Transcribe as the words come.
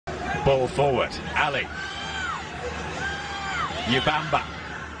Ball forward, Ali.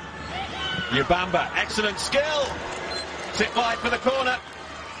 Ubamba, excellent skill. Tip wide for the corner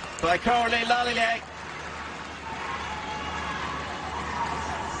by Coralie Lallier.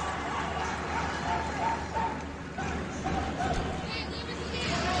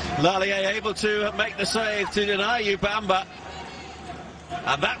 Lallier able to make the save to deny Ubamba.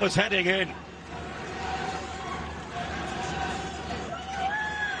 And that was heading in.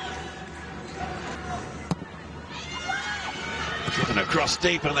 Driven across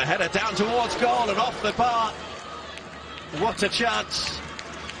deep and the header down towards goal and off the bar. What a chance.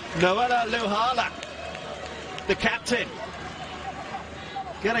 Noella Luhala, the captain,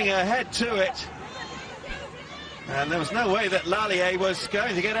 getting her head to it. And there was no way that Lallier was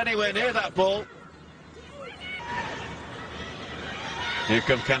going to get anywhere near that ball. Here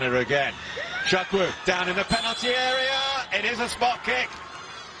comes Canada again. Chukwu down in the penalty area. It is a spot kick.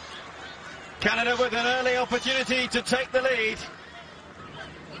 Canada with an early opportunity to take the lead.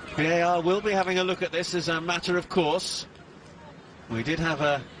 VAR will be having a look at this as a matter of course. We did have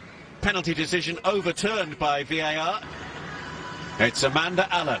a penalty decision overturned by VAR. It's Amanda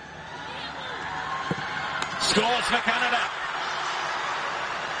Allen. Scores for Canada.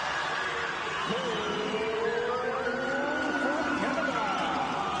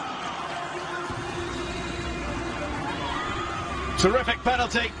 Terrific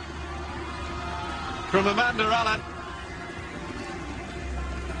penalty from Amanda Allen.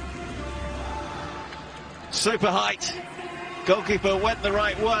 Super height. Goalkeeper went the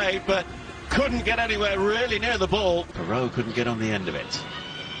right way, but couldn't get anywhere really near the ball. Perot couldn't get on the end of it.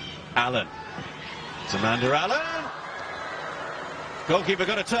 Allen. It's Amanda Allen. Goalkeeper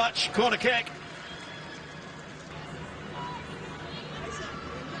got a touch. Corner kick.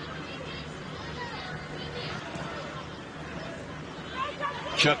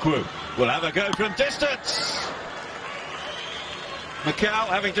 Chukwu will have a go from distance. Margao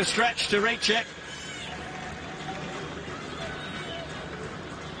having to stretch to reach it.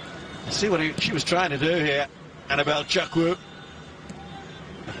 See what she was trying to do here. Annabelle Chukwu.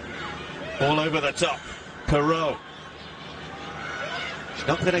 All over the top. Perot. She's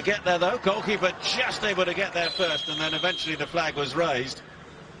not going to get there though. Goalkeeper just able to get there first, and then eventually the flag was raised.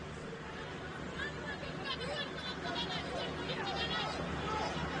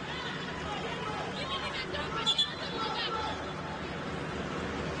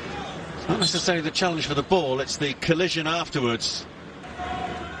 It's not necessarily the challenge for the ball, it's the collision afterwards.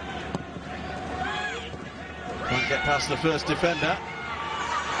 Can't get past the first defender,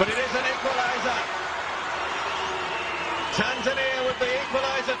 but it is an equaliser. Tanzania with the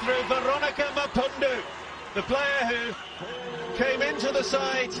equaliser through Veronica Mapunda, the player who came into the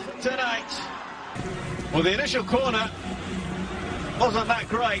side tonight. Well, the initial corner wasn't that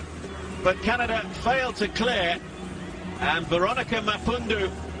great, but Canada failed to clear, and Veronica Mapunda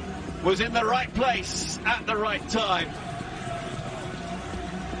was in the right place at the right time.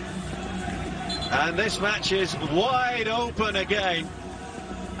 And this match is wide open again.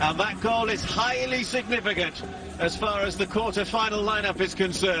 And that goal is highly significant as far as the quarter-final lineup is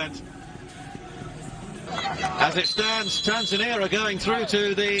concerned. As it stands, Tanzania are going through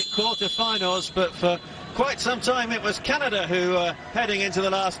to the quarter-finals, but for quite some time it was Canada who were heading into the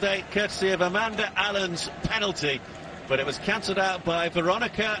last eight, courtesy of Amanda Allen's penalty. But it was cancelled out by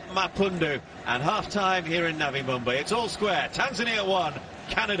Veronica Mapunda. And half-time here in Navi Mumbai. It's all square. Tanzania 1,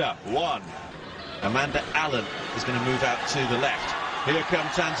 Canada 1. Amanda Allen is going to move out to the left. Here comes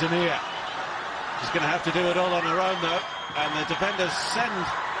Tanzania. She's going to have to do it all on her own, though. And the defenders send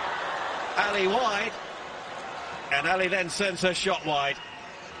Ali wide. And Ali then sends her shot wide.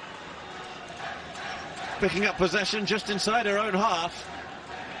 Picking up possession just inside her own half.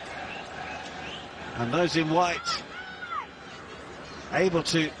 And those in white able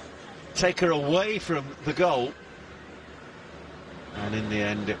to take her away from the goal. And in the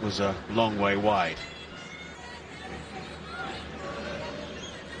end, it was a long way wide.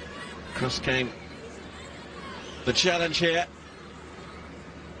 Across came the challenge here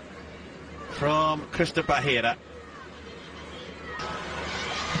from Krista Bahira.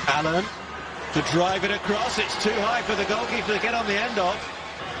 Allen to drive it across. It's too high for the goalkeeper to get on the end of.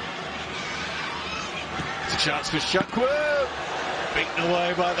 It's a chance for Chukwu. Beaten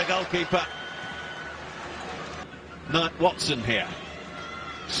away by the goalkeeper. Knight Watson here.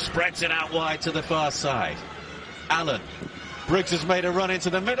 Spreads it out wide to the far side. Allen. Briggs has made a run into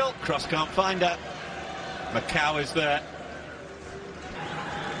the middle. Cross can't find her. Margao is there.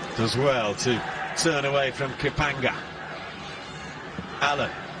 Does well to turn away from Kipanga.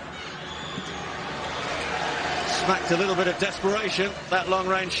 Allen. Smacked a little bit of desperation, that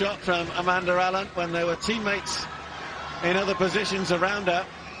long-range shot from Amanda Allen when there were teammates in other positions around her.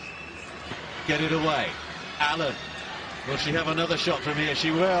 Get it away. Allen. Will she have another shot from here? She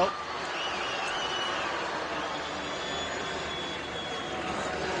will.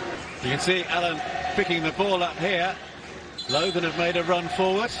 You can see Allen picking the ball up here. Logan have made a run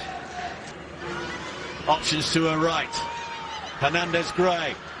forward. Options to her right.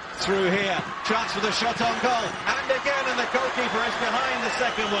 Hernandez-Gray. Through here, chance for the shot on goal, and again, and the goalkeeper is behind the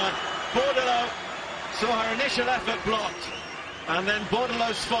second one. Bordelot saw her initial effort blocked, and then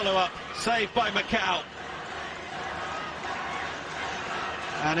Bordelot's follow-up, saved by Margao.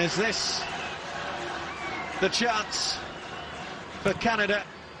 And is this the chance for Canada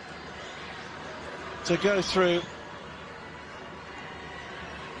to go through?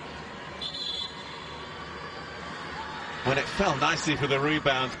 When it fell nicely for the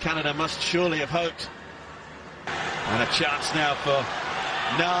rebound, Canada must surely have hoped. And a chance now for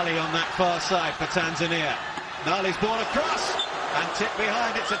Nali on that far side for Tanzania. Nali's ball across and tipped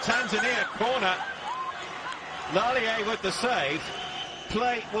behind. It's a Tanzania corner. Nali with the save.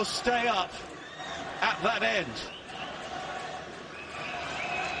 Play will stay up at that end.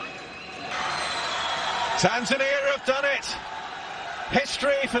 Tanzania have done it.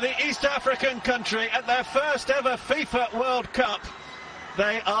 History for the East African country at their first ever FIFA World Cup.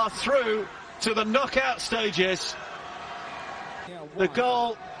 They are through to the knockout stages. The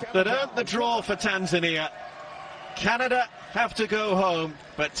goal that earned the draw for Tanzania. Canada have to go home,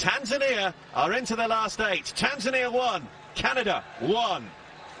 but Tanzania are into the last 8. Tanzania 1, Canada 1.